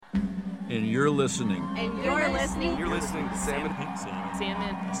And you're listening. And you're listening. You're listening to Salmon.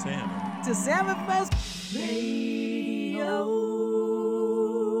 To Salmon Fest Radio.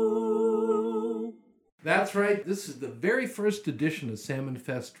 That's right. This is the very first edition of Salmon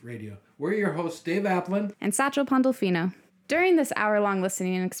Fest Radio. We're your hosts, Dave Applin and Satchel Pandolfino. During this hour-long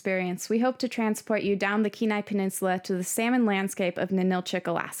listening experience, we hope to transport you down the Kenai Peninsula to the salmon landscape of Ninilchik,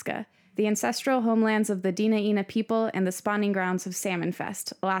 Alaska, the ancestral homelands of the Dena'ina people and the spawning grounds of Salmon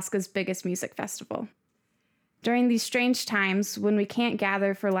Fest, Alaska's biggest music festival. During these strange times, when we can't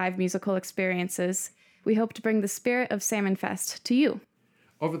gather for live musical experiences, we hope to bring the spirit of Salmon Fest to you.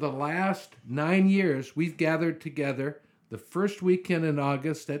 Over the last 9 years, we've gathered together the first weekend in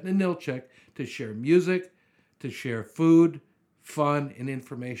August at Ninilchik to share music, to share food, fun, and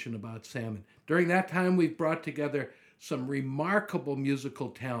information about salmon. During that time, we've brought together some remarkable musical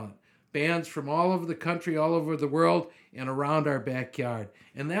talent, bands from all over the country, all over the world, and around our backyard.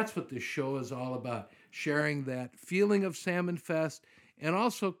 And that's what this show is all about, sharing that feeling of Salmon Fest and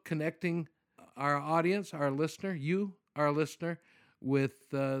also connecting our audience, our listener, you, our listener, with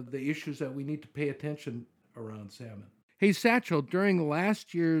the issues that we need to pay attention around salmon. Hey, Satchel, during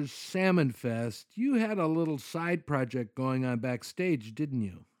last year's Salmon Fest, you had a little side project going on backstage, didn't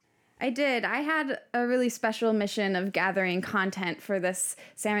you? I did. I had a really special mission of gathering content for this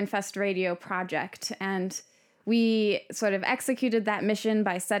Salmon Fest Radio project, and we sort of executed that mission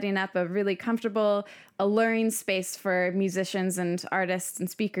by setting up a really comfortable, alluring space for musicians and artists and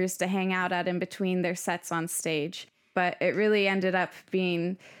speakers to hang out at in between their sets on stage. But it really ended up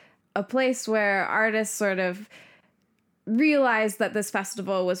being a place where artists sort of realized that this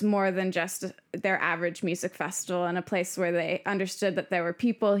festival was more than just their average music festival, and a place where they understood that there were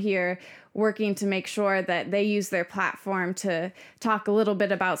people here working to make sure that they use their platform to talk a little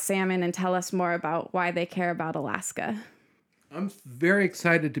bit about salmon and tell us more about why they care about Alaska. I'm very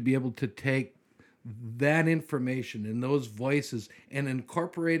excited to be able to take that information and those voices and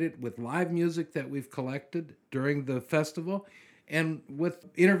incorporate it with live music that we've collected during the festival and with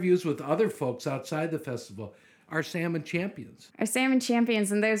interviews with other folks outside the festival, our salmon champions. Our salmon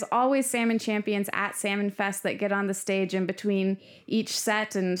champions, and there's always salmon champions at Salmon Fest that get on the stage in between each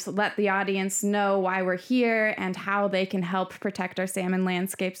set and let the audience know why we're here and how they can help protect our salmon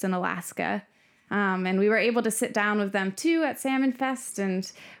landscapes in Alaska. And we were able to sit down with them, too, at Salmon Fest, and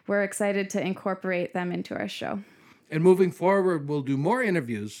we're excited to incorporate them into our show. And moving forward, we'll do more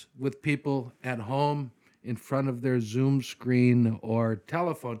interviews with people at home in front of their Zoom screen or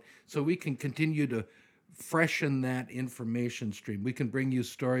telephone so we can continue to freshen that information stream. We can bring you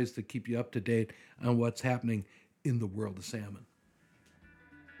stories to keep you up to date on what's happening in the world of salmon.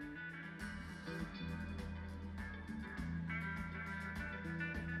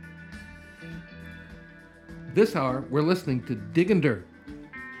 This hour, we're listening to Diggin' Dirt.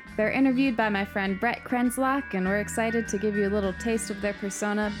 They're interviewed by my friend Brett Krenzlock, and we're excited to give you a little taste of their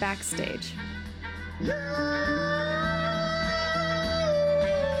persona backstage.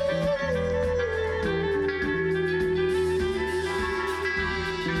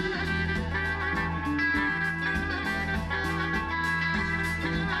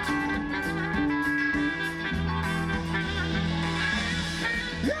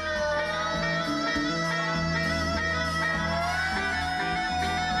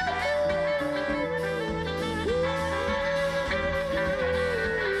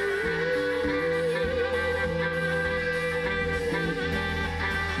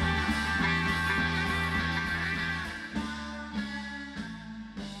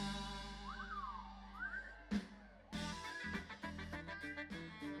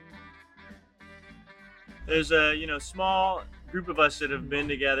 There's a small group of us that have been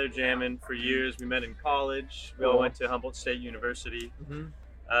together jamming for years. We met in college. We all went to Humboldt State University,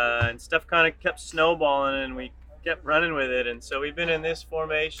 and stuff kind of kept snowballing, and we kept running with it. And so we've been in this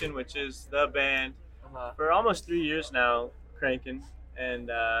formation, which is the band, for almost 3 years now, cranking. And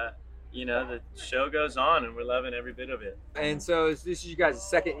the show goes on, and we're loving every bit of it. And so this is you guys'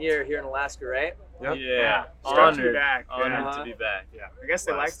 second year here in Alaska, right? Yep. Yeah. Honored to be back. Honored to be back. Yeah. I guess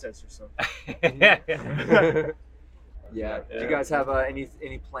they liked us or something. Yeah. Do you guys have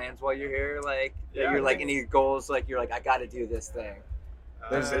any plans while you're here? Like, you're like any goals? Like, you're like, I got to do this thing.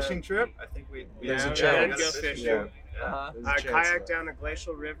 There's a fishing trip. I think we There's a yeah, challenge. we gotta go fishing. Kayak down a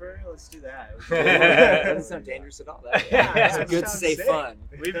glacial river. Let's do that. Doesn't sound dangerous at all. It's good, safe fun.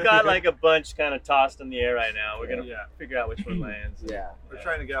 We've got like a bunch kind of tossed in the air right now. We're gonna figure out which one lands. We're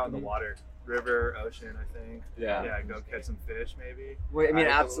trying to get out in the water. River, ocean, I think. Yeah, go catch some fish, maybe. Well, I mean,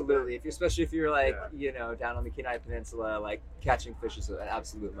 absolutely. Especially if you're like, down on the Kenai Peninsula, like catching fish is an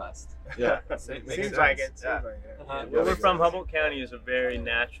absolute must. Yeah, seems like it. Where we're from, Humboldt County is a very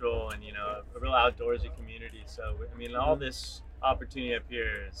natural and a real outdoorsy community. So I mean, all this opportunity up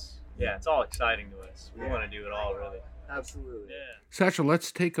here is it's all exciting to us. We want to do it all, really. Absolutely. Yeah. Satchel,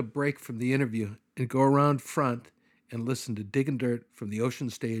 let's take a break from the interview and go around front and listen to Diggin' Dirt from the Ocean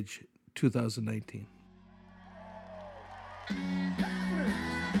Stage 2019.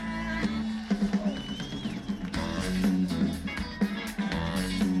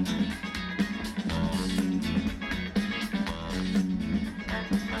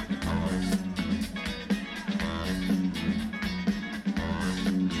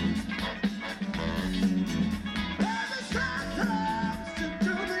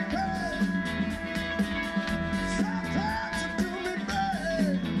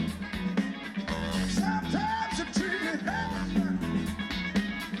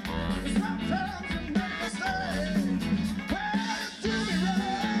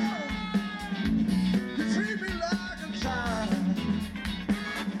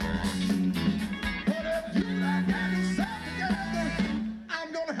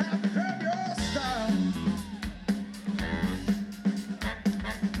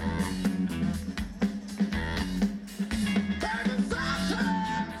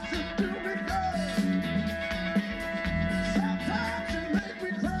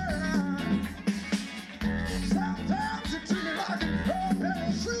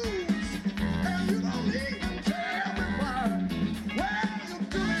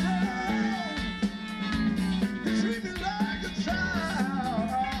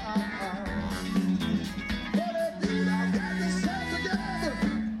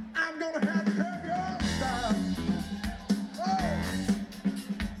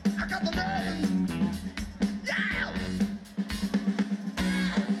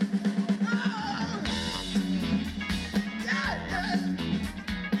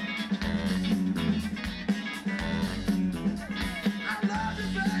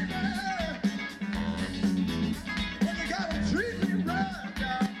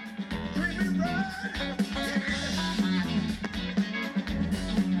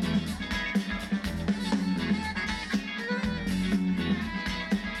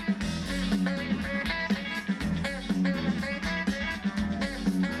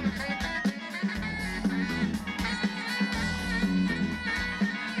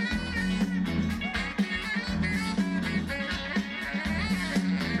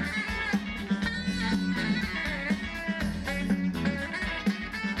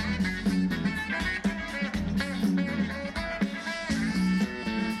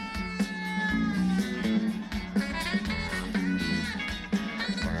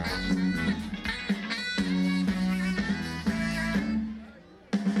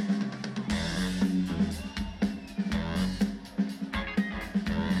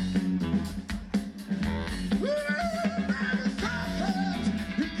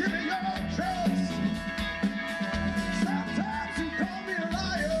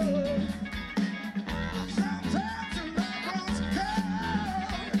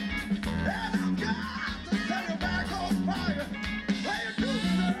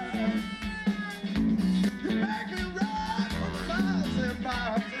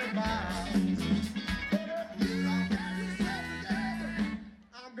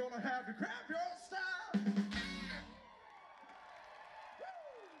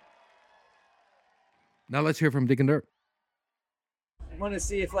 Now let's hear from Diggin' Dirt. I want to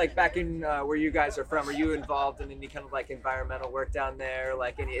see if, like, back in where you guys are from, are you involved in any kind of like environmental work down there?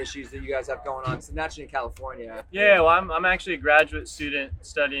 Like any issues that you guys have going on? So naturally in California. Yeah, well, I'm actually a graduate student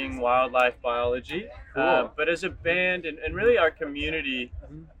studying wildlife biology. Cool. But as a band and really our community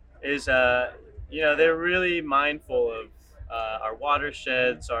is, they're really mindful of our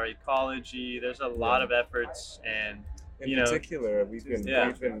watersheds, our ecology. There's a lot of efforts and. In particular, we've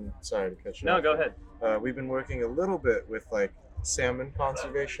been sorry to cut you off. No, go ahead. We've been working a little bit with like salmon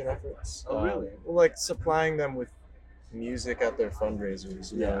conservation efforts. Oh, really? Like supplying them with music at their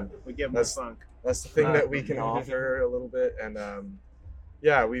fundraisers. We give them funk. That's the thing that we can offer a little bit, and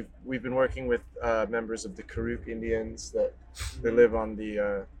we've been working with members of the Karuk Indians that they live on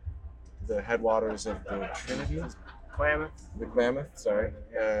the headwaters of the Trinity. Klamath,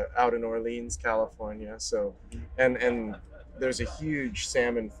 out in Orleans, California. So, and there's a huge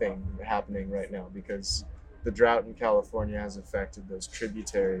salmon thing happening right now because the drought in California has affected those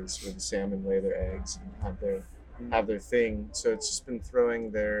tributaries where the salmon lay their eggs and have their thing. So it's just been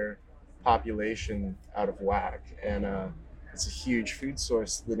throwing their population out of whack, and it's a huge food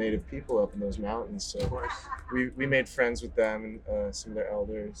source to the native people up in those mountains. So we made friends with them and some of their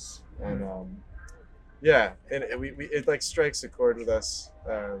elders, and yeah, and it like strikes a chord with us,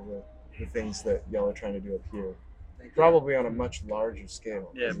 the things that y'all are trying to do up here, probably on a much larger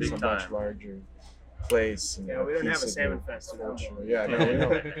scale. Yeah, big it's a time. much larger place. And Yeah, we don't have piece a of salmon the festival. culture. Yeah,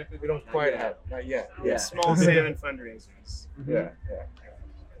 no, we don't quite have, not yet. Yeah, small salmon fundraisers. Yeah.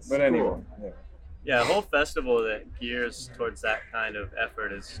 But anyway, Yeah, a whole festival that gears towards that kind of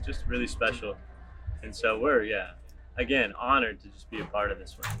effort is just really special. And so we're, again, honored to just be a part of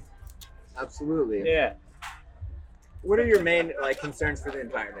this one. Absolutely. Yeah. What are your main concerns for the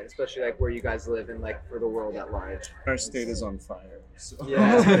environment, especially where you guys live and for the world at large? our state is on fire. So.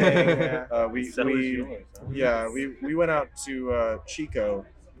 Yeah. we So is yours, huh? we went out to Chico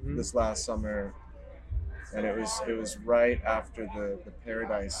this last summer, and it was right after the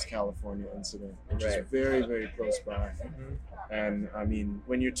Paradise, California incident, which is very, very close by. And I mean,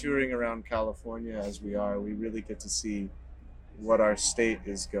 when you're touring around California, as we are, we really get to see what our state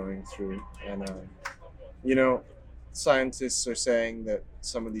is going through. And scientists are saying that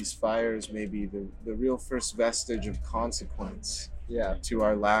some of these fires may be the real first vestige of consequence to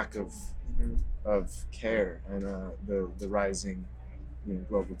our lack of care and the rising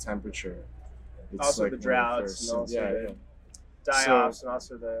global temperature. It's Also like the one of droughts first- and also yeah, the yeah. die-offs and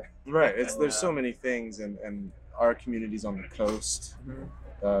also the... Right. There's so many things, and our community's on the coast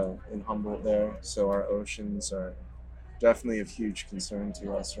in Humboldt there, so our oceans are definitely of huge concern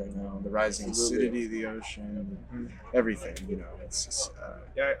to us right now. The rising acidity of the ocean, everything. It's just,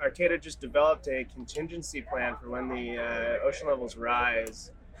 Yeah, Arcata just developed a contingency plan for when the ocean levels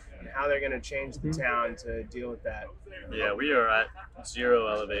rise and how they're going to change the town to deal with that. Yeah, we are at 0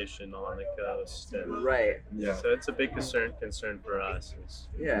 elevation on the coast. And Right. yeah, so it's a big concern for us.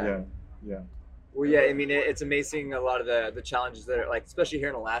 Yeah. yeah. Well, yeah, I mean, it's amazing a lot of the challenges that are especially here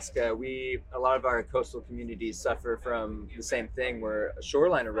in Alaska, a lot of our coastal communities suffer from the same thing where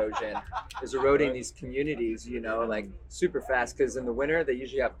shoreline erosion is eroding these communities, super fast, because in the winter they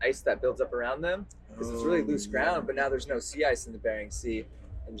usually have ice that builds up around them because it's really loose ground, but now there's no sea ice in the Bering Sea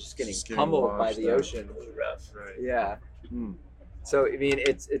and just getting pummeled by washed the out. ocean. Rough, right? Yeah. Hmm. So, I mean,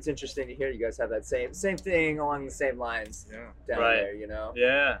 it's interesting to hear you guys have that same thing along the same lines Yeah. down Right. there,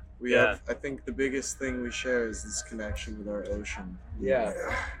 Yeah. We have, I think the biggest thing we share is this connection with our ocean. Yeah.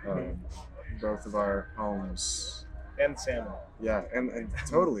 Both of our homes. And salmon. Yeah, and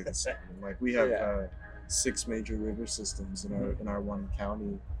totally the same. Like we have Yeah. 6 major river systems in our one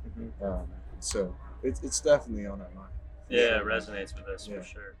county. So it's definitely on our mind. Yeah, it resonates with us Yeah. for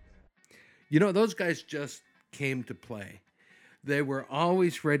sure. Those guys just came to play. They were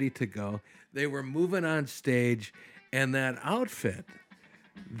always ready to go. They were moving on stage, and that outfit,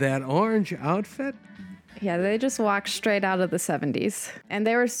 that orange outfit, Yeah, they just walked straight out of the 70s. And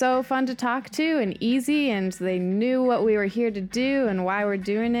they were so fun to talk to and easy, and they knew what we were here to do and why we're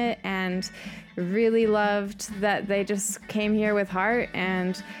doing it, and really loved that they just came here with heart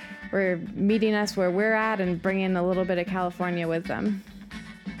and were meeting us where we're at and bringing a little bit of California with them.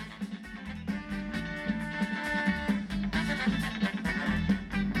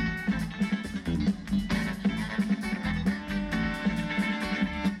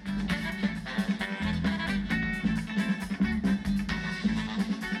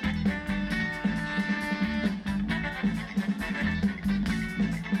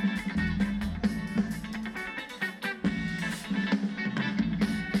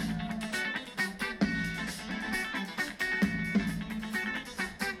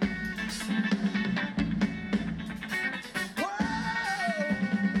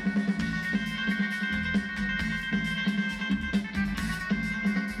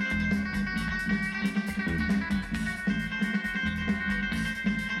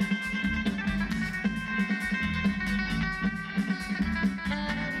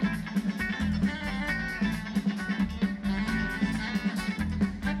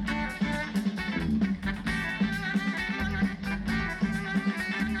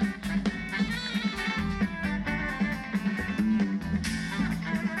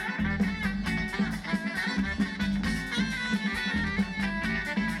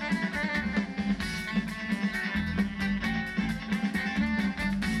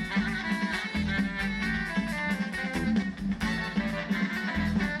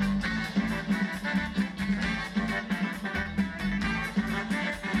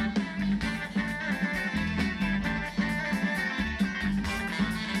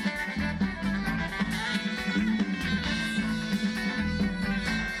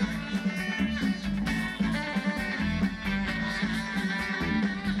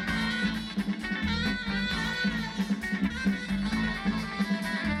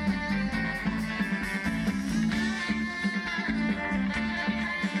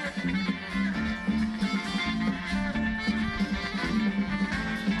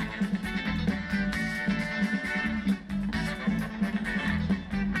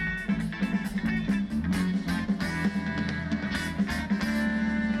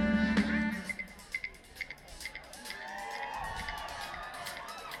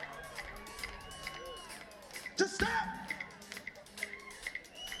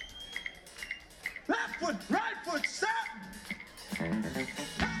 right foot, step.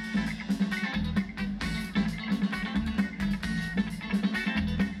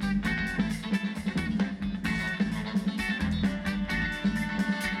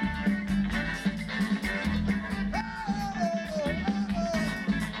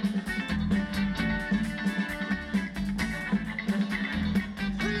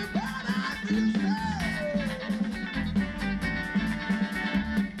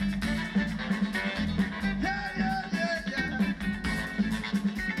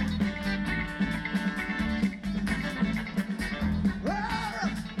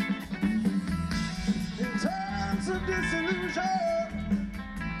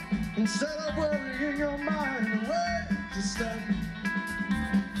 Instead of worrying your mind away, just step.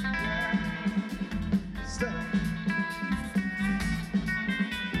 Yeah. Step.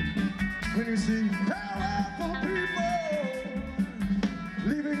 When you see powerful people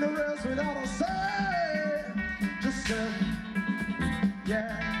leaving the rest without a say, just step.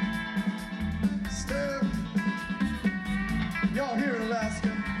 Yeah. Step. Y'all here in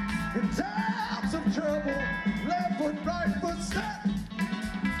Alaska, in times of trouble, left foot, right foot, step.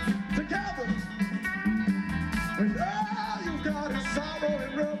 Together, when all you got is sorrow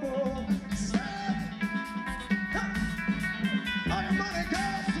and rubble, step. All your money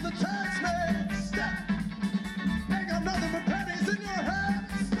goes to the tax man, step. Ain't got nothing but pennies in your hand,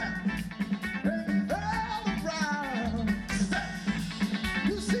 step. And all around, step.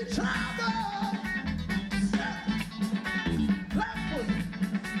 You see trouble, step. Left foot,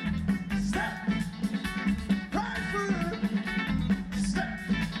 step. Right foot, step.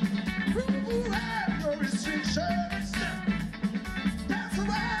 Move around your restrictions, step. Dance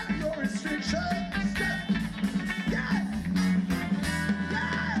around your restrictions, step. Yeah,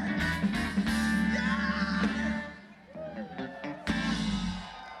 yeah, yeah.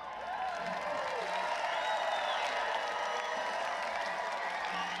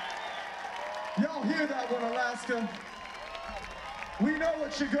 Y'all hear that one, Alaska? We know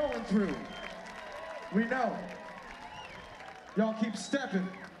what you're going through. We know. Y'all keep stepping.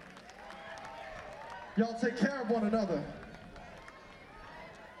 Y'all take care of one another.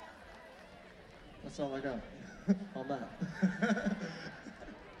 That's all I got on that.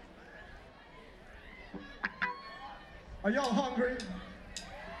 Are y'all hungry?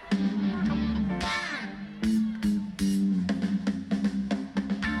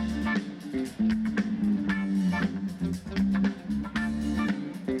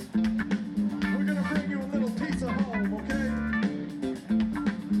 We're gonna bring you a little pizza home, okay?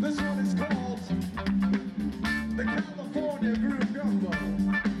 This one is called the California Groove Gumbo.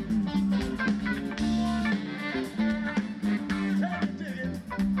 Can you dig it?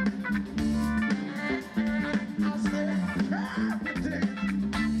 I said, can you dig it?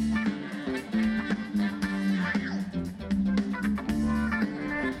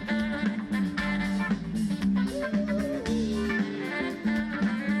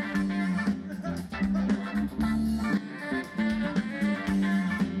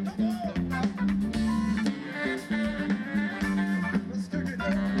 Let's cook it.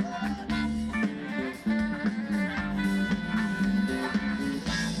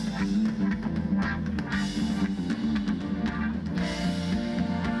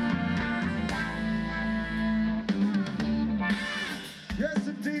 Yes,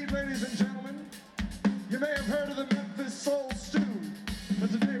 indeed, ladies and gentlemen. You may have heard of the Memphis Soul Stew,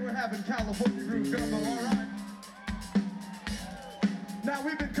 but today we're having California Groove Gumbo, all right? Now,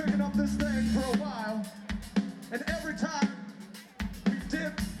 we've been cooking up this thing for a while, and every time we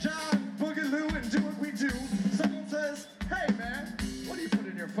dip, John, boogaloo, and do what we do, someone says, hey, man, what do you put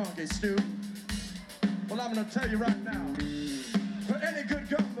in your funky stew? Well, I'm gonna tell you right now, for any good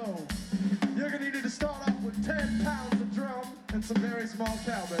gumbo, you're gonna need to start off with 10 pounds of drum and some very small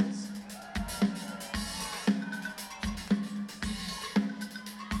cowbells.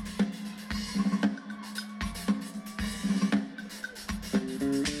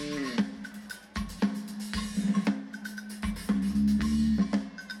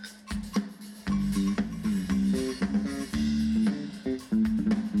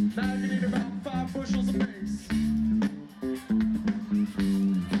 Now you need about 5 bushels of maize,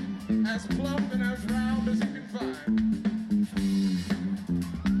 as plump and as round as you can find.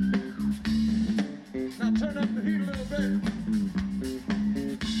 Now turn up the heat a little bit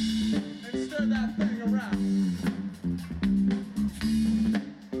and stir that thing around.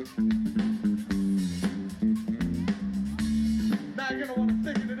 Now you're gonna want to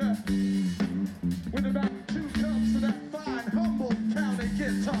thicken it up with about 2 cups of that fine Humboldt County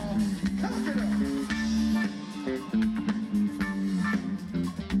guitar. Cock it up.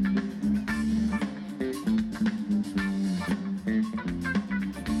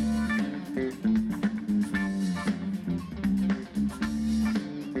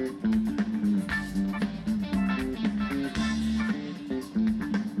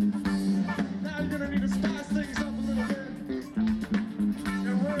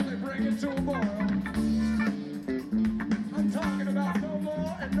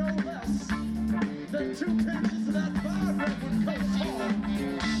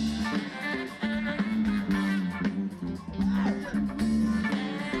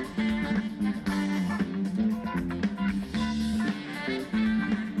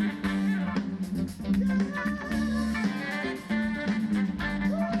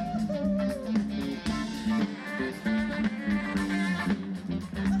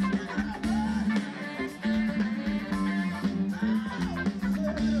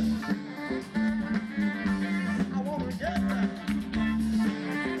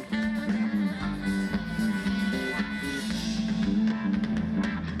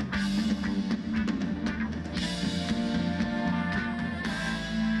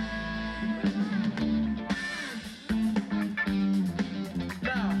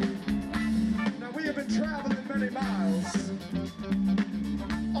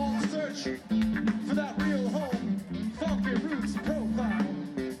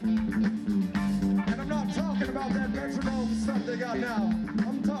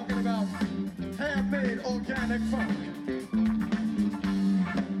 organic funk.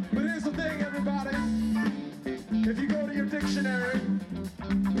 But here's the thing, everybody. If you go to your dictionary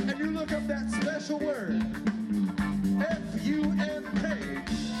and you look up that special word, F-U-N-K,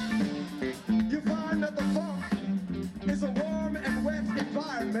 you find that the funk is a warm and wet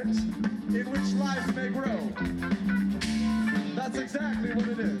environment in which life may grow. That's exactly what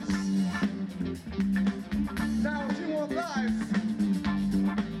it is. Now, if you want life,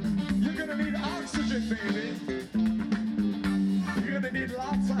 you're gonna need oxygen, baby. You're gonna need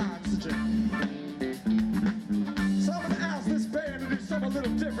lots of oxygen. So I'm gonna ask this band to do something a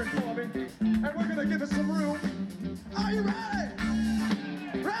little different for me, and we're gonna give it some room. Are you ready?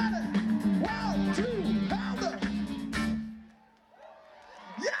 Ready? 1, 2, pound up.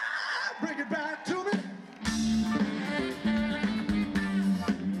 Yeah! Bring it back to me.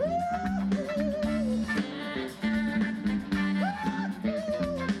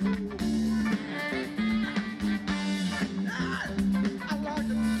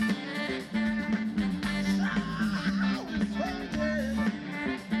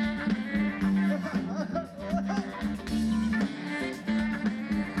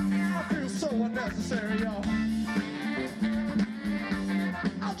 Unnecessary, y'all.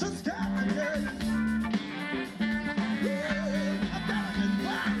 I'll just get it. I gotta get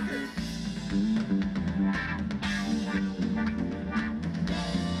back.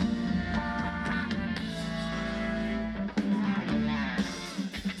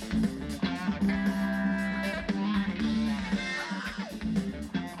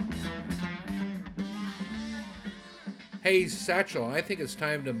 Hey, Satchel, I think it's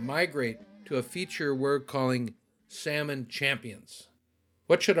time to migrate to a feature we're calling Salmon Champions.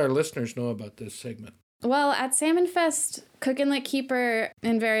 What should our listeners know about this segment? Well, at Salmon Fest, Cook Inlet Keeper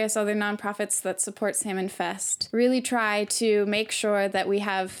and various other nonprofits that support Salmon Fest really try to make sure that we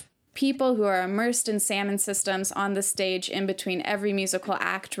have people who are immersed in salmon systems on the stage in between every musical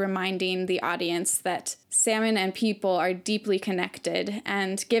act, reminding the audience that salmon and people are deeply connected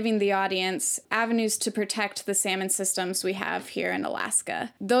and giving the audience avenues to protect the salmon systems we have here in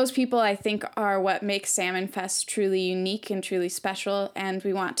Alaska. Those people, I think, are what makes Salmon Fest truly unique and truly special, and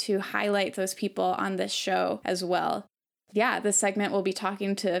we want to highlight those people on this show as well. Yeah, this segment will be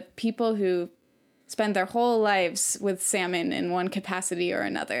talking to people who spend their whole lives with salmon in one capacity or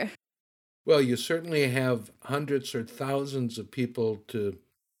another. Well, you certainly have hundreds or thousands of people to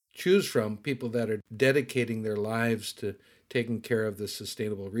choose from, people that are dedicating their lives to taking care of this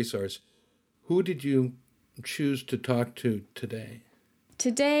sustainable resource. Who did you choose to talk to today?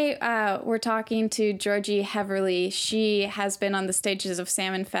 Today, we're talking to Georgie Heverly. She has been on the stages of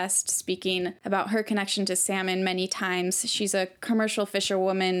Salmon Fest speaking about her connection to salmon many times. She's a commercial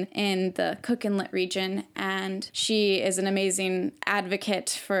fisherwoman in the Cook Inlet region, and she is an amazing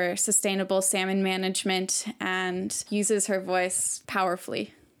advocate for sustainable salmon management and uses her voice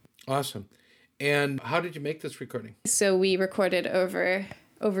powerfully. Awesome. And how did you make this recording? So we recorded over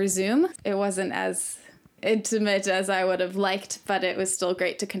Zoom. It wasn't as intimate as I would have liked, but it was still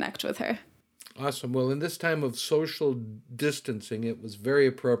great to connect with her. Awesome. Well, in this time of social distancing, it was very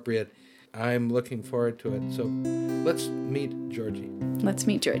appropriate. I'm looking forward to it. So let's meet Georgie. Let's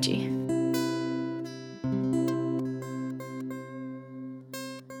meet Georgie.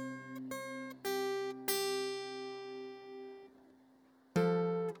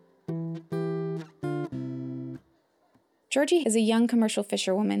 Georgie is a young commercial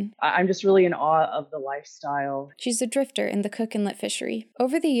fisherwoman. I'm just really in awe of the lifestyle. She's a drifter in the Cook Inlet fishery.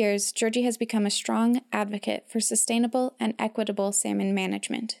 Over the years, Georgie has become a strong advocate for sustainable and equitable salmon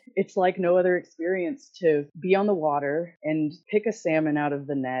management. It's like no other experience to be on the water and pick a salmon out of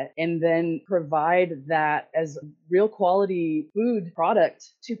the net and then provide that as real quality food product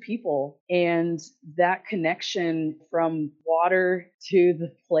to people. And that connection from water to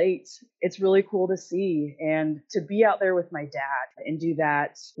the plate, it's really cool to see. And to be out there with my dad and do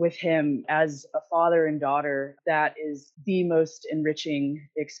that with him as a father and daughter, that is the most enriching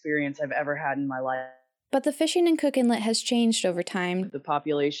experience I've ever had in my life. But the fishing in Cook Inlet has changed over time. The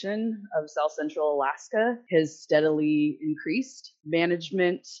population of South Central Alaska has steadily increased.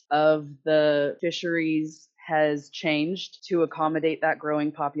 Management of the fisheries has changed to accommodate that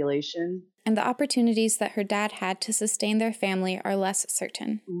growing population. And the opportunities that her dad had to sustain their family are less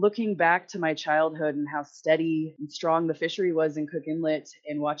certain. Looking back to my childhood and how steady and strong the fishery was in Cook Inlet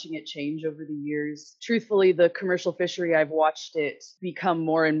and watching it change over the years, truthfully, the commercial fishery, I've watched it become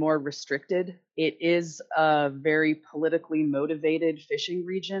more and more restricted. It is a very politically motivated fishing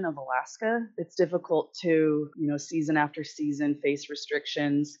region of Alaska. It's difficult to, season after season face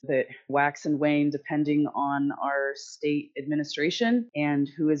restrictions that wax and wane depending on our state administration and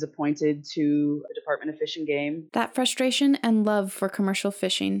who is appointed to the Department of Fish and Game. That frustration and love for commercial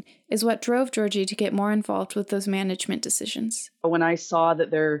fishing is what drove Georgie to get more involved with those management decisions. When I saw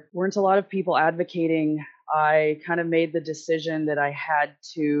that there weren't a lot of people advocating, I kind of made the decision that I had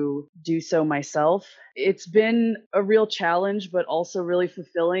to do so myself. It's been a real challenge, but also really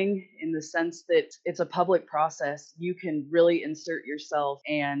fulfilling in the sense that it's a public process. You can really insert yourself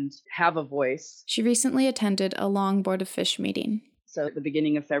and have a voice. She recently attended a long Board of Fish meeting. So at the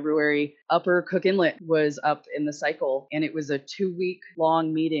beginning of February, Upper Cook Inlet was up in the cycle, and it was a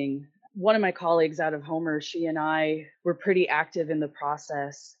 2-week-long meeting. One of my colleagues out of Homer, she and I were pretty active in the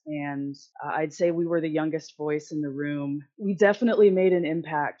process, and I'd say we were the youngest voice in the room. We definitely made an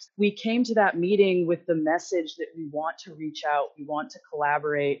impact. We came to that meeting with the message that we want to reach out, we want to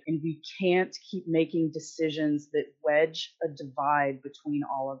collaborate, and we can't keep making decisions that wedge a divide between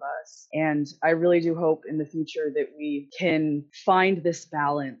all of us. And I really do hope in the future that we can find this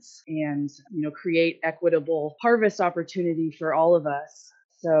balance and, create equitable harvest opportunity for all of us.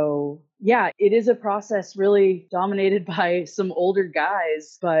 So yeah, it is a process really dominated by some older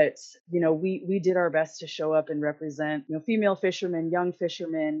guys, but we did our best to show up and represent female fishermen, young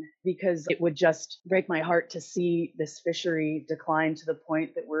fishermen, because it would just break my heart to see this fishery decline to the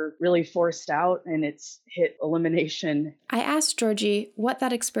point that we're really forced out and it's hit elimination. I asked Georgie what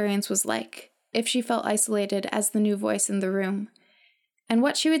that experience was like, if she felt isolated as the new voice in the room, and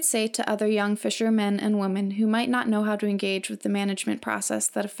what she would say to other young fishermen and women who might not know how to engage with the management process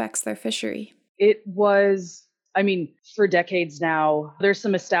that affects their fishery. It was, for decades now, there's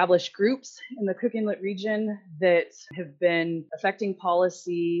some established groups in the Cook Inlet region that have been affecting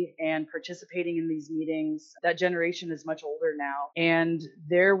policy and participating in these meetings. That generation is much older now, and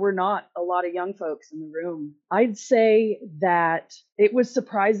there were not a lot of young folks in the room. I'd say that it was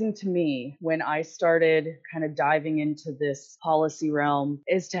surprising to me when I started kind of diving into this policy realm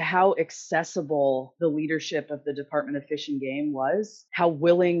as to how accessible the leadership of the Department of Fish and Game was, how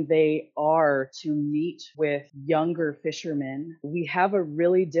willing they are to meet with younger fishermen. We have a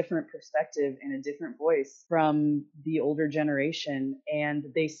really different perspective and a different voice from the older generation, and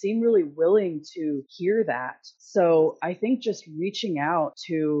they seem really willing to hear that. So I think just reaching out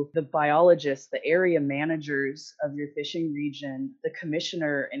to the biologists, the area managers of your fishing region, the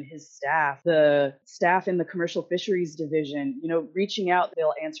commissioner and his staff, the staff in the commercial fisheries division, reaching out,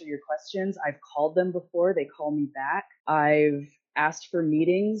 they'll answer your questions. I've called them before, they call me back. I've asked for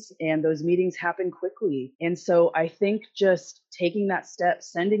meetings, and those meetings happen quickly. And so I think just taking that step,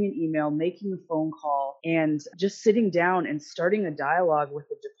 sending an email, making a phone call, and just sitting down and starting a dialogue with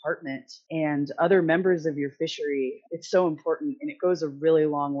the department and other members of your fishery, it's so important, and it goes a really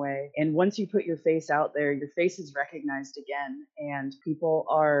long way. And once you put your face out there, your face is recognized again, and people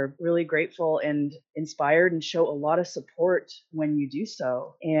are really grateful and inspired and show a lot of support when you do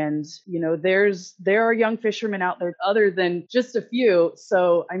so. And, there are young fishermen out there other than just a few.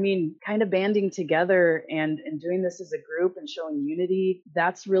 So, kind of banding together and doing this as a group and showing unity,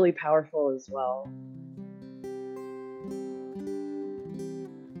 that's really powerful as well.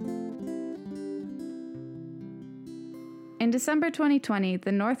 In December 2020,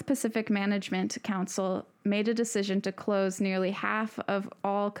 the North Pacific Management Council made a decision to close nearly half of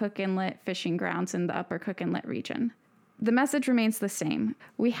all Cook Inlet fishing grounds in the Upper Cook Inlet region. The message remains the same.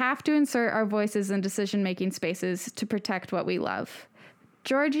 We have to insert our voices in decision-making spaces to protect what we love.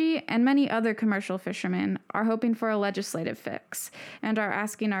 Georgie and many other commercial fishermen are hoping for a legislative fix and are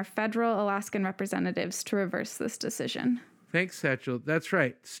asking our federal Alaskan representatives to reverse this decision. Thanks, Satchel. That's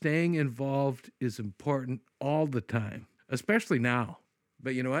right. Staying involved is important all the time, especially now.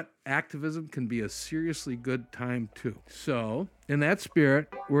 But you know what? Activism can be a seriously good time, too. So, in that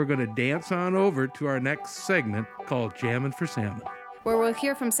spirit, we're going to dance on over to our next segment called Jammin' for Salmon, where we'll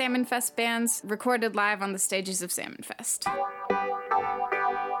hear from Salmon Fest bands recorded live on the stages of Salmon Fest.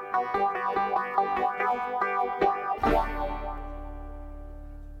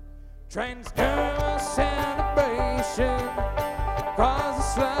 Transdermal celebration caused a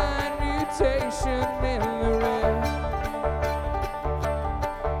slight mutation in the rim.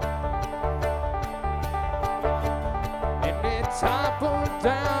 And it toppled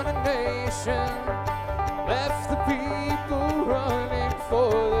down a nation, left the people running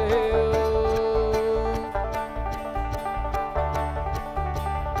for the hill.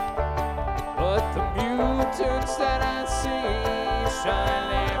 But the mutants that I see shine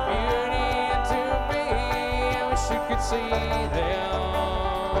their beauty into me. I wish you could see them.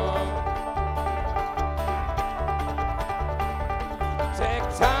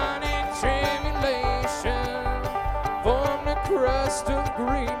 Tectonic tremulation formed a crust of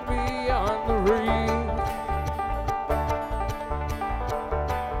green beyond the reef.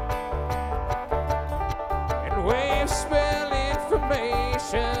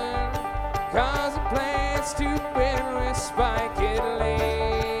 stupid with spiky leaves.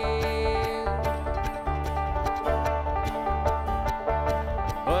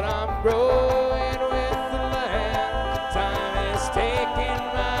 But I'm growing with the land. Time is taking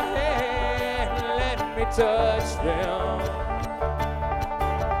my hand. Let me touch them.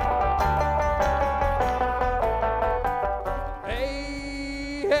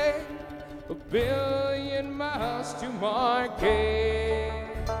 Hey, hey, a billion miles to market.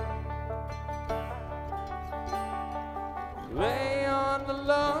 Lay on the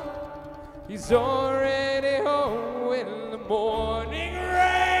lawn, he's already home when the morning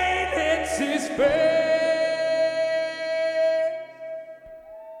rain hits his face.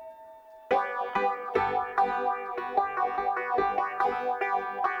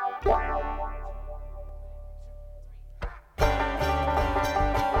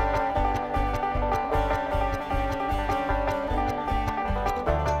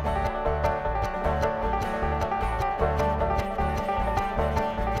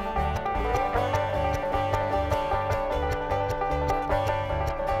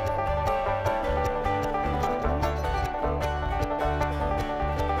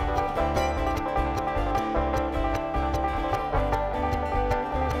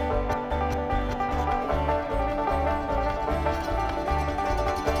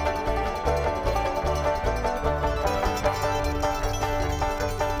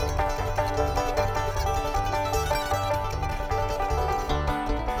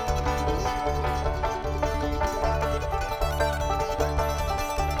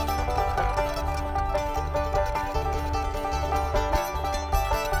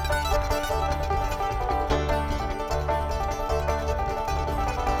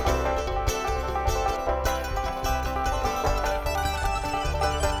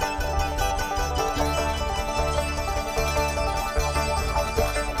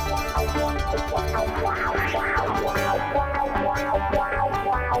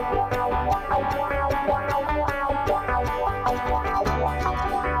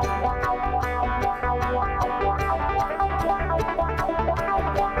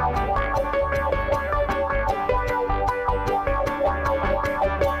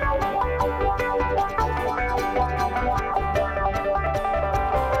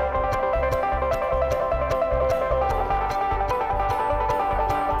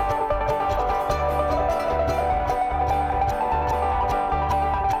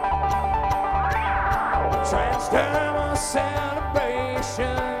 Transdermal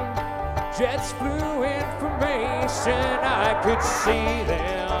celebration, jets flew information, I could see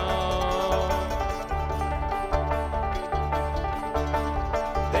them.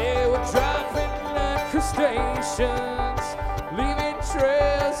 They were dropping like crustaceans, leaving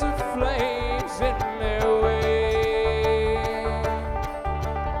trails of flames in their way.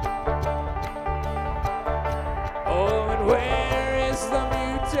 Oh, and where is the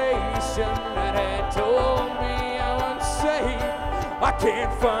mutation that had told me I was safe? I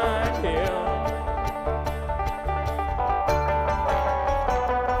can't find him.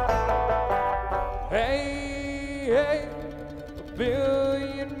 Hey, hey, a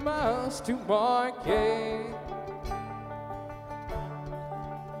billion miles to market.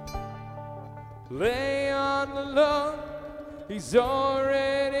 Lay on the lawn, he's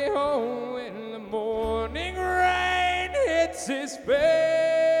already home when the morning rain hits his face.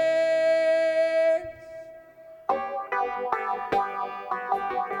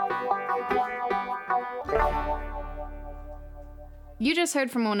 You just heard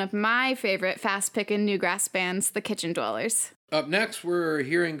from one of my favorite fast-picking newgrass bands, the Kitchen Dwellers. Up next, we're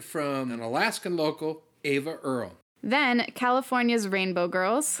hearing from an Alaskan local, Ava Earl. Then, California's Rainbow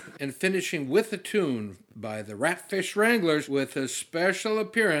Girls. And finishing with a tune by the Ratfish Wranglers with a special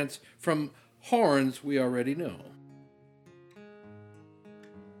appearance from horns we already know.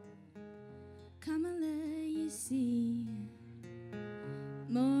 Come and let you see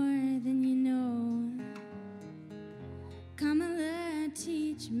more than you know. Come and let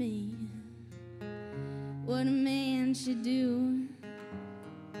teach me what a man should do.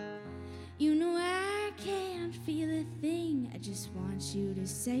 You know I can't feel a thing, I just want you to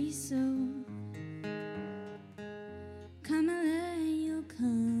say so. Come and let you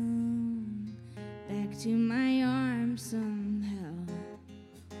come back to my arms somehow.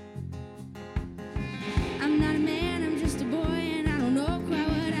 I'm not a man, I'm just a boy, and I don't know quite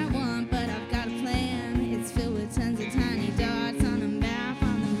what I want, but I've got a plan. It's filled with tons of tiny dots on a map.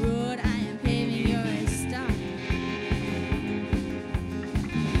 On the road I am paving, you're a stop.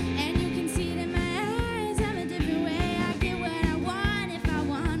 And you can see it in my eyes, I'm a different way. I get what I want if I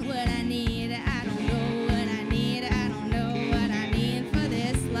want what I need.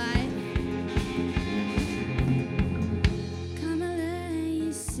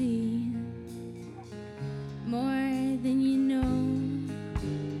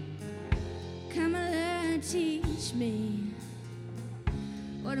 teach me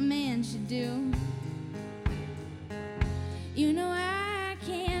what a man should do. You know I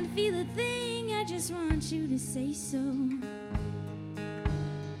can't feel a thing, I just want you to say so.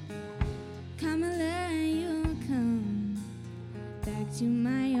 Kamala, you'll come back to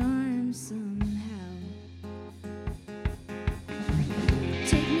my arms somehow.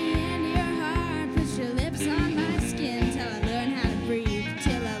 Take me into your heart, put your lips on my skin till I learn how to breathe,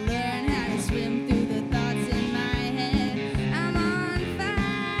 till I learn how to swim through the thoughts in my head. I'm on fire,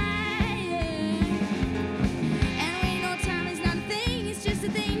 and we know time is not a thing, it's just a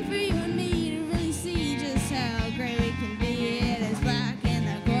thing for you and me to really see just how great we can be. It is black in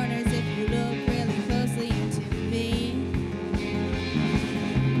the corners if you look really closely into me.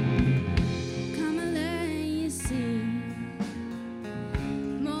 Kamala, you see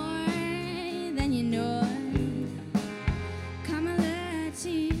more than you know. Kamala,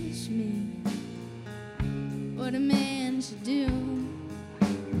 teach me what a man should do.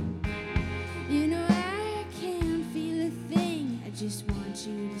 You know I can't feel a thing, I just want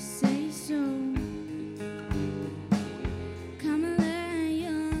you to say so. Kamala,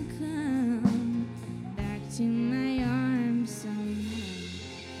 you'll come back to my arms somehow.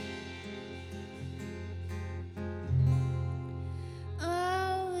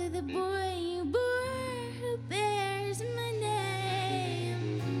 Oh, the boy you bore who bears my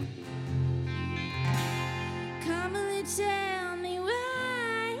name. Kamala, tell me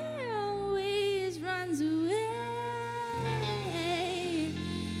why he always runs away.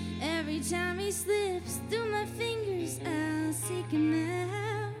 Every time he slips through my fingers, I'll seek him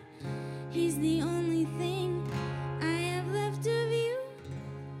out. He's the only thing I have left of you,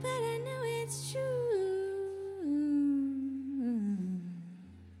 but I know it's true.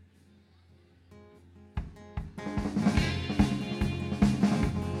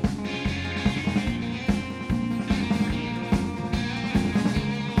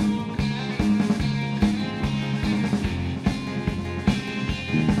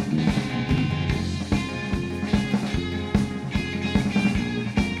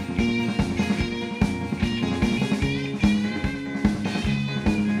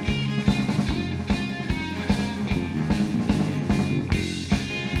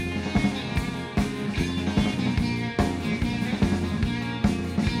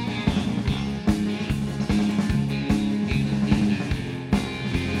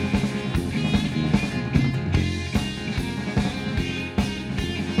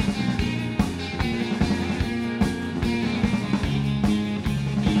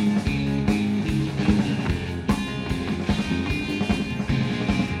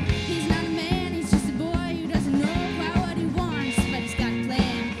 He's not a man, he's just a boy who doesn't know quite what he wants, but he's got a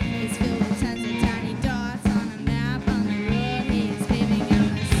plan. It's filled with tons of tiny dots on a map on the road he is paving. I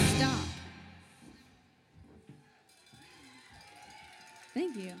must stop.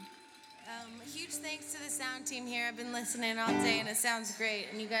 Thank you. Huge thanks to the sound team here. I've been listening all day and it sounds great.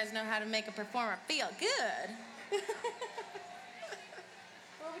 And you guys know how to make a performer feel good.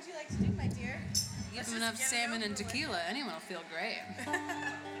 What would you like to do, my dear? Give them enough salmon and tequila, anyone will feel great.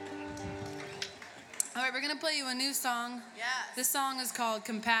 All right, we're gonna play you a new song. Yes. This song is called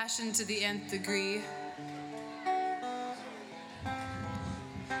Compassion to the Nth Degree.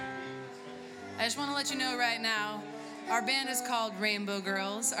 I just wanna let you know right now, our band is called Rainbow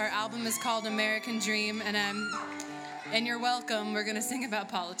Girls. Our album is called American Dream, and you're welcome. We're gonna sing about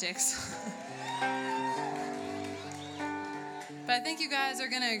politics. But I think you guys are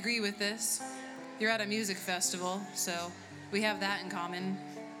gonna agree with this. You're at a music festival, so we have that in common.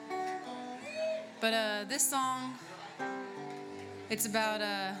 But this song, it's about,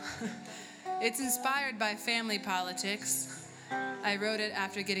 it's inspired by family politics. I wrote it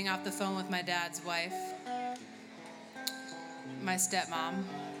after getting off the phone with my dad's wife, my stepmom.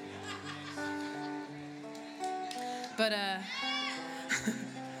 But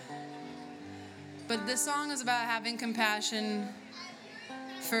but this song is about having compassion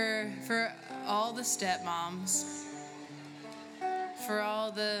for all the stepmoms, for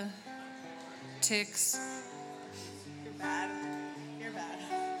all the ticks. You're bad. You're bad.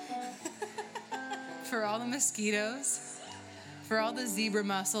 For all the mosquitoes, for all the zebra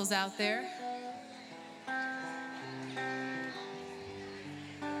mussels out there.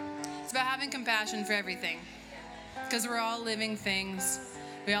 It's about having compassion for everything, because we're all living things.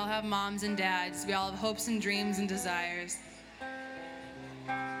 We all have moms and dads. We all have hopes and dreams and desires.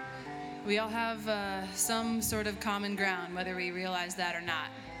 We all have some sort of common ground, whether we realize that or not.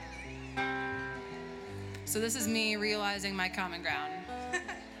 So this is me realizing my common ground.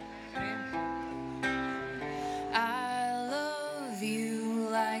 I love you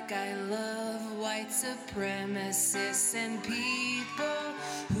like I love white supremacists and people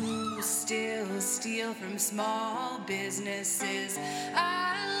who still steal from small businesses.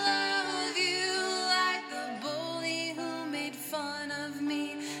 I love you like the bully who made fun of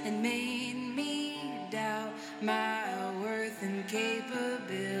me and made me doubt my worth and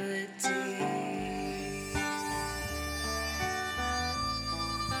capability.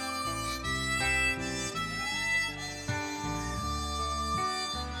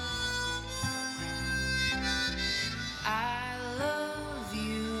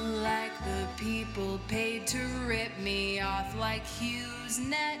 People paid to rip me off like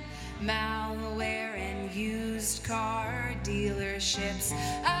HughesNet, malware, and used car dealerships.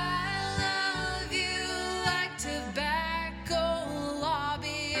 I love you like tobacco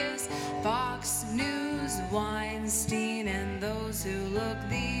lobbyists, Fox News, Weinstein, and those who look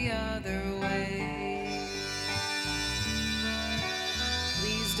the other way.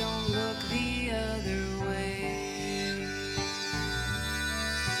 Please don't look the other way.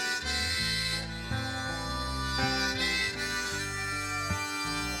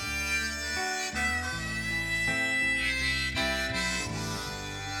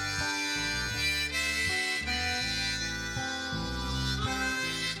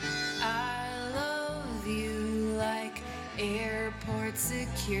 Airport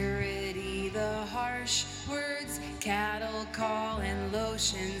security, the harsh words, cattle call, and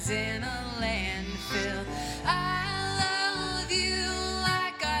lotions in a landfill. I love you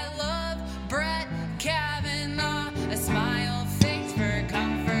like I love Brett Kavanaugh, a smile fixed for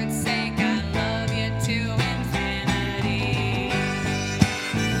comfort's sake. I love you to infinity.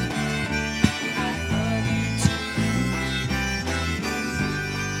 I love you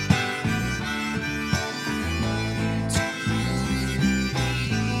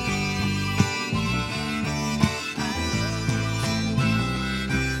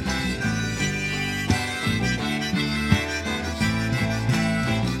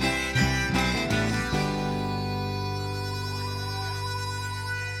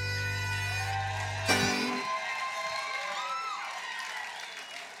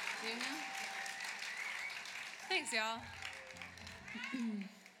Thanks, y'all.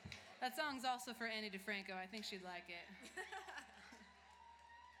 That song's also for Annie DeFranco. I think she'd like it.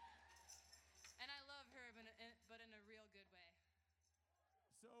 And I love her, but in a real good way.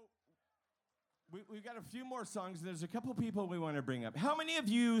 So we've got a few more songs. There's a couple people we want to bring up. How many of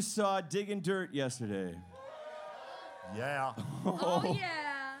you saw Diggin' Dirt yesterday? Yeah. Oh,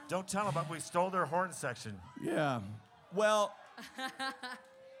 yeah. Don't tell them, but we stole their horn section. Yeah. Well,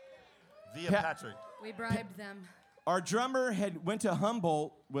 via Patrick. We bribed them. Our drummer went to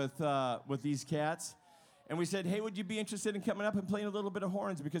Humboldt with these cats, and we said, hey, would you be interested in coming up and playing a little bit of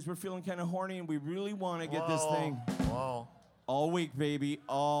horns, because we're feeling kind of horny and we really want to get this thing all week, baby,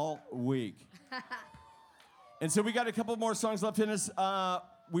 all week. And so we got a couple more songs left in us.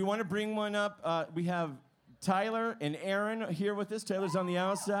 We want to bring one up. We have Tyler and Aaron here with us. Tyler's on the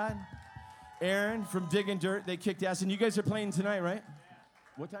outside. Aaron from Diggin' Dirt. They kicked ass, and you guys are playing tonight, right?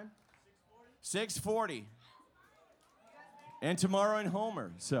 What time? 6:40. And tomorrow in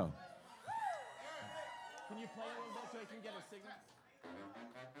Homer, so. Can you play a little bit so I can get a signal?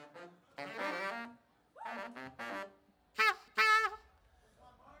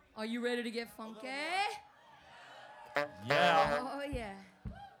 Are you ready to get funky? Yeah. Oh, yeah.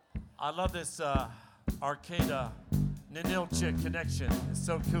 I love this arcade Ninilchik connection. It's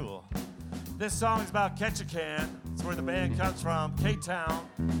so cool. This song is about Ketchikan. It's where the band comes from, K-Town.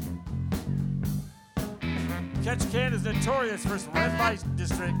 Ketchikan is notorious for its red light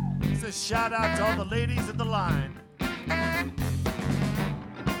district. It's a shout out to all the ladies in the line.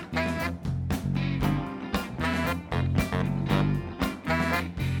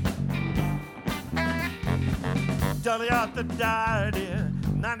 Daliatha died in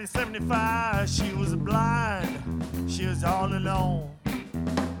 1975. She was blind. She was all alone.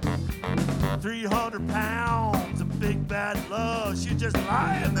 300 pounds of big bad love. She just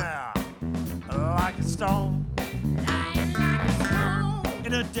lying there like a stone.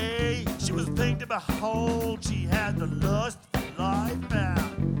 In a day, she was a thing to behold. She had the lust for life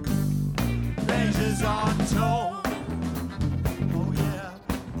and pleasures untold. Oh yeah,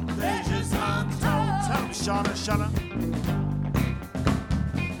 pleasures untold. Tell me, Shauna, Shauna.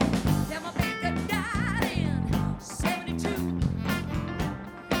 Tell my baby died in 72.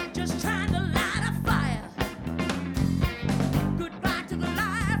 Just trying to light a fire. Goodbye to the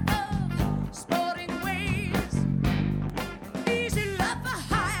life of sporting ways. Easy love for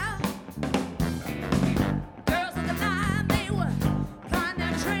hire. Girls on the line, they were flying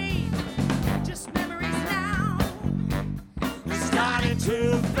their train. Just memories now. Starting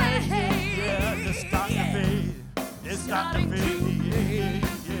to fade. Yeah, start to fade.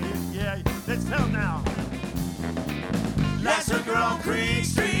 Yeah. Let's tell now. Last hooker on Creek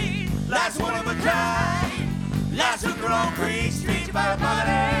Street, last one of a kind. Last hooker on Creek Street by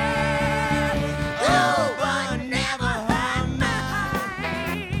body. Oh, but never hurt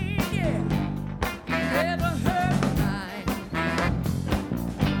mine. Never hurt mine.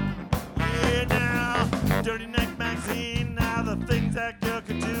 Yeah, now, Dirty Neck Magazine, now the things that girl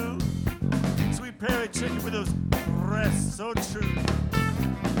could do. Sweet Perry chicken with those breasts so true.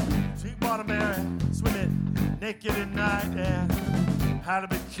 Sweet Waterbury, swimming naked at night, and how to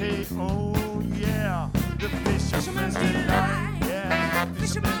be Kate, oh yeah. The fisherman's delight, yeah.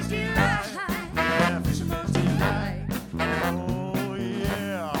 Fisherman's delight, yeah. Fisherman's delight, oh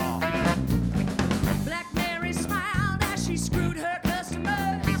yeah. Black Mary smiled as she screwed her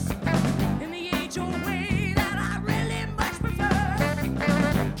customers in the age-old way that I really much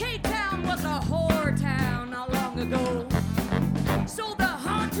prefer. K-Town was a whore town not long ago. Sold the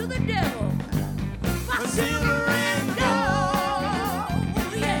heart to the devil for silver and gold.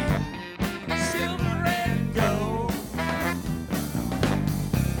 Yeah, silver and gold.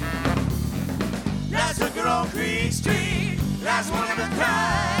 Last hooker on Creek Street, last one of a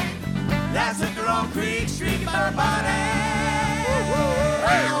kind. Last hooker on Creek Street by her body.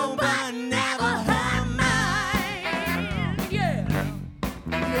 Oh, but never hurt mine. Yeah,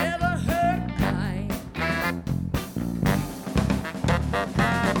 never hurt mine.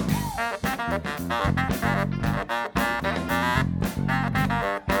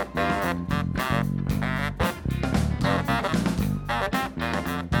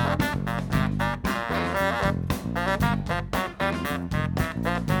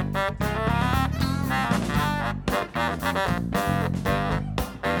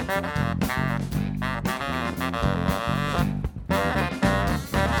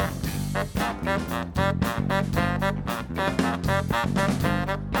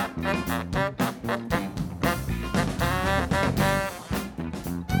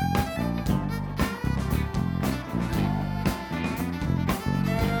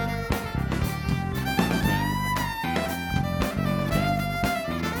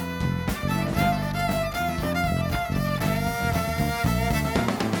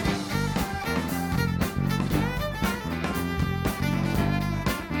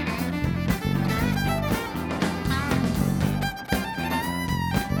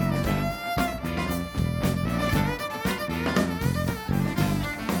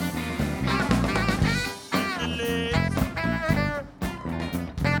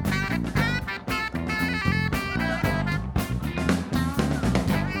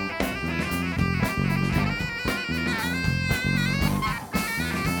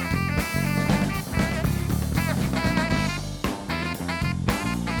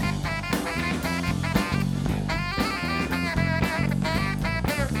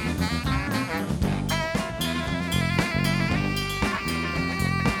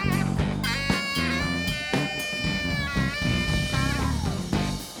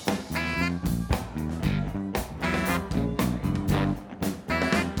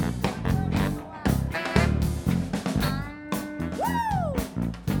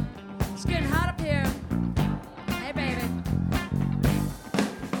 It's getting hot up here. Hey, baby.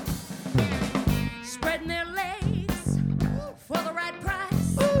 Spreading their legs for the right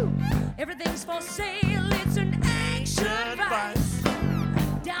price. Everything's for sale. It's an ancient vice.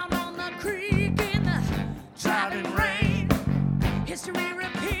 Down on the creek in the driving rain. History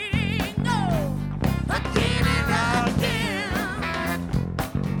repeating. Oh, again and again.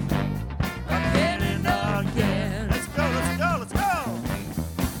 Again and again. Let's go, let's go, let's go.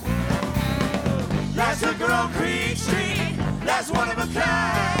 Last hooker on Creek Street, last one of a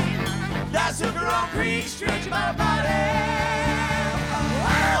kind. Last hooker on Creek Street by her body.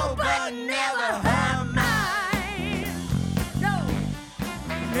 Oh, but never hurt mine. No,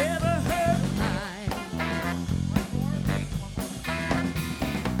 never hurt mine.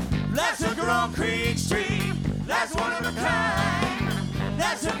 Last hooker on Creek Street, last one of a kind.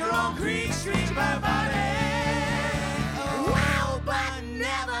 Last hooker on Creek Street by her body. Oh, but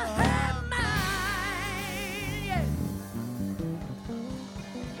never hurt mine. Yeah.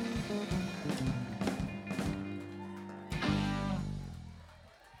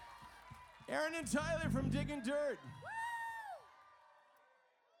 Aaron and Tyler from Digging Dirt.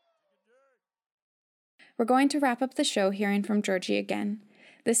 We're going to wrap up the show hearing from Georgie again,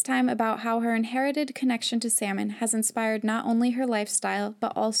 this time about how her inherited connection to salmon has inspired not only her lifestyle,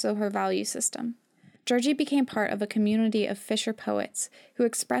 but also her value system. Georgie became part of a community of fisher poets who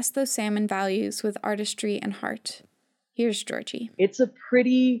expressed those salmon values with artistry and heart. Here's Georgie. It's a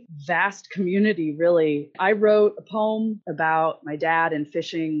pretty vast community, really. I wrote a poem about my dad and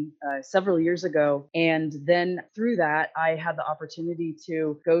fishing several years ago. And then through that, I had the opportunity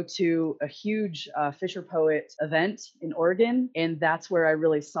to go to a huge Fisher Poet event in Oregon. And that's where I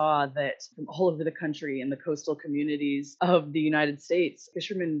really saw that from all over the country in the coastal communities of the United States,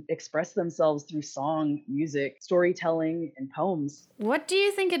 fishermen express themselves through song, music, storytelling, and poems. What do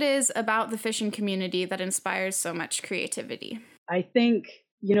you think it is about the fishing community that inspires so much creativity? I think,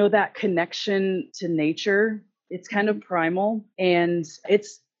 that connection to nature, it's kind of primal, and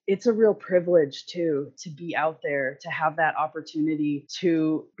it's a real privilege too, to be out there, to have that opportunity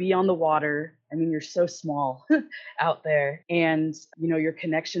to be on the water. I mean, you're so small out there, and, your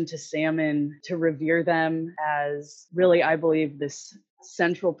connection to salmon, to revere them as really, I believe, this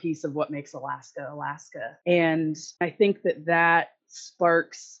central piece of what makes Alaska, Alaska. And I think that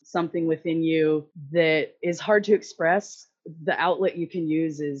sparks something within you that is hard to express. The outlet you can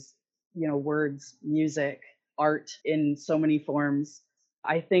use is, words, music, art in so many forms.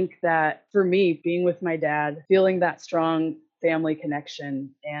 I think that for me, being with my dad, feeling that strong family connection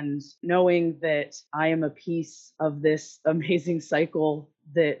and knowing that I am a piece of this amazing cycle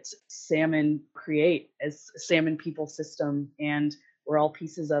that salmon create as a salmon people system, and we're all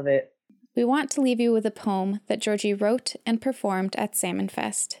pieces of it. We want to leave you with a poem that Georgie wrote and performed at Salmon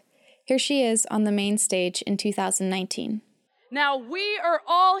Fest. Here she is on the main stage in 2019. Now, we are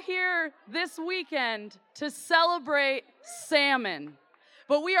all here this weekend to celebrate salmon,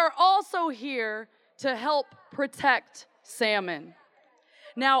 but we are also here to help protect salmon.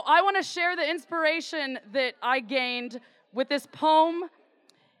 Now, I want to share the inspiration that I gained with this poem.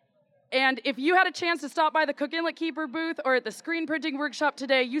 And if you had a chance to stop by the Cook Inlet Keeper booth or at the screen printing workshop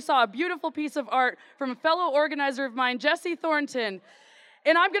today, you saw a beautiful piece of art from a fellow organizer of mine, Jesse Thornton.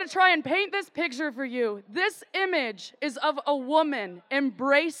 And I'm going to try and paint this picture for you. This image is of a woman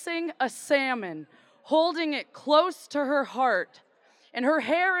embracing a salmon, holding it close to her heart. And her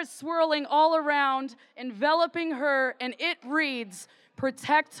hair is swirling all around, enveloping her, and it reads,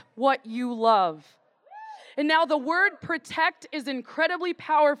 "Protect what you love." And now the word protect is incredibly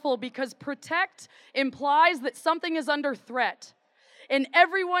powerful because protect implies that something is under threat. And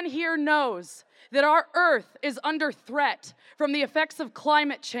everyone here knows that our Earth is under threat from the effects of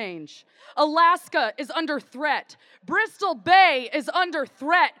climate change. Alaska is under threat. Bristol Bay is under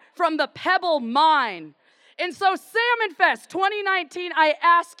threat from the Pebble Mine. And so Salmon Fest 2019, I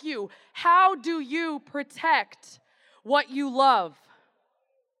ask you, how do you protect what you love?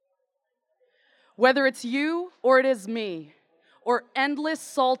 Whether it's you or it is me, or endless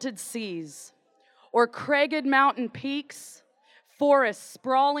salted seas, or cragged mountain peaks, forests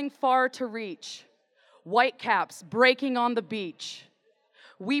sprawling far to reach, whitecaps breaking on the beach,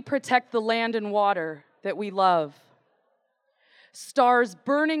 we protect the land and water that we love. Stars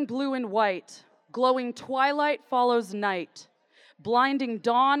burning blue and white, glowing twilight follows night, blinding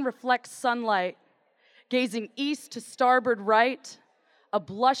dawn reflects sunlight, gazing east to starboard right, a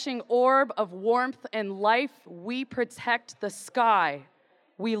blushing orb of warmth and life, we protect the sky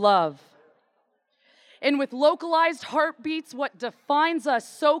we love. And with localized heartbeats, what defines us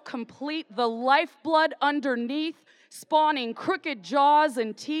so complete, the lifeblood underneath, spawning crooked jaws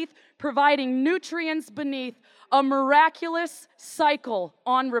and teeth, providing nutrients beneath, a miraculous cycle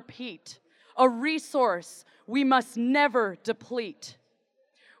on repeat, a resource we must never deplete.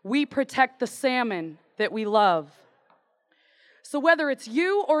 We protect the salmon that we love. So whether it's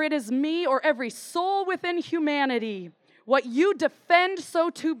you or it is me or every soul within humanity, what you defend so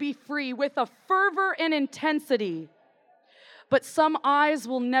to be free with a fervor and intensity, but some eyes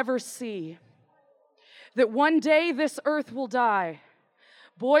will never see, that one day this earth will die,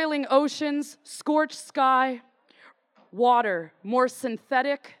 boiling oceans, scorched sky, water more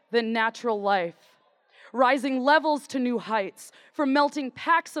synthetic than natural life, rising levels to new heights, from melting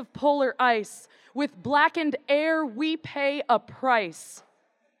packs of polar ice. With blackened air, we pay a price.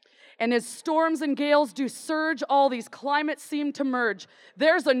 And as storms and gales do surge, all these climates seem to merge.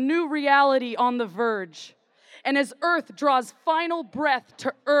 There's a new reality on the verge. And as Earth draws final breath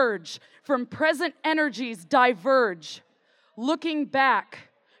to urge, from present energies diverge, looking back,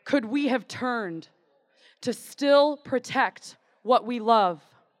 could we have turned to still protect what we love?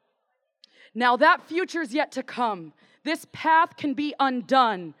 Now that future's yet to come. This path can be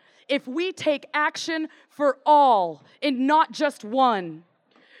undone if we take action for all and not just one.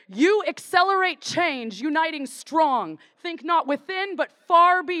 You accelerate change, uniting strong, think not within but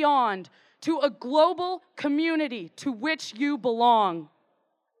far beyond, to a global community to which you belong.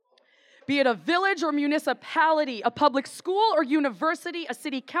 be it a village or municipality, a public school or university, a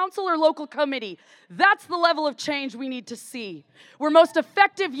city council or local committee. That's the level of change we need to see. Where most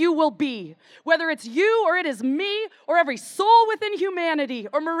effective you will be, whether it's you or it is me, or every soul within humanity,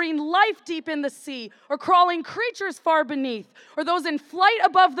 or marine life deep in the sea, or crawling creatures far beneath, or those in flight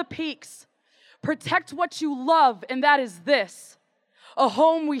above the peaks. Protect what you love, and that is this: a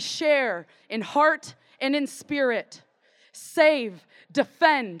home we share in heart and in spirit. Save,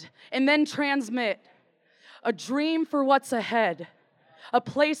 defend, and then transmit. A dream for what's ahead. A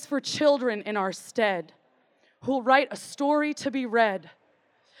place for children in our stead, who'll write a story to be read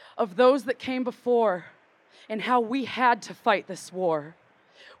of those that came before and how we had to fight this war.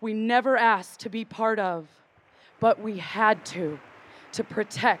 We never asked to be part of, but we had to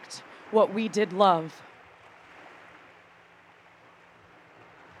protect what we did love.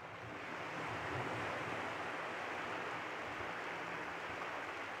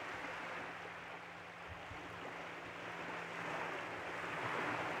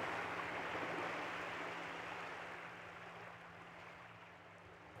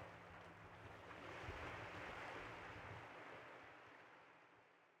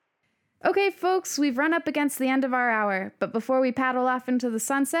 Okay, folks, we've run up against the end of our hour, but before we paddle off into the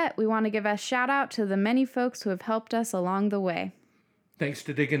sunset, we want to give a shout out to the many folks who have helped us along the way. Thanks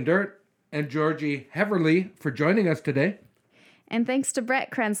to Diggin' Dirt and Georgie Heverly for joining us today. And thanks to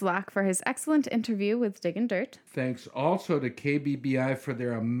Brett Krenzlock for his excellent interview with Diggin' Dirt. Thanks also to KBBI for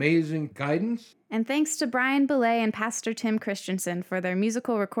their amazing guidance. And thanks to Brian Belay and Pastor Tim Christensen for their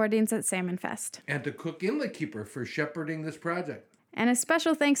musical recordings at Salmon Fest. And to Cook Inlet Keeper for shepherding this project. And a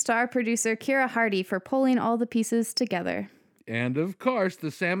special thanks to our producer, Kira Hardy, for pulling all the pieces together. And of course,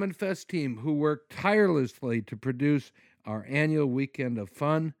 the Salmon Fest team, who worked tirelessly to produce our annual weekend of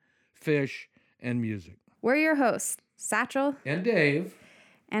fun, fish, and music. We're your hosts, Satchel and Dave.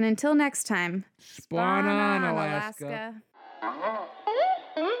 And until next time, spawn on, Alaska.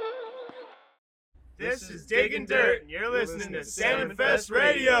 This is Diggin' Dirt, and you're listening to Salmon Fest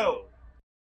Radio.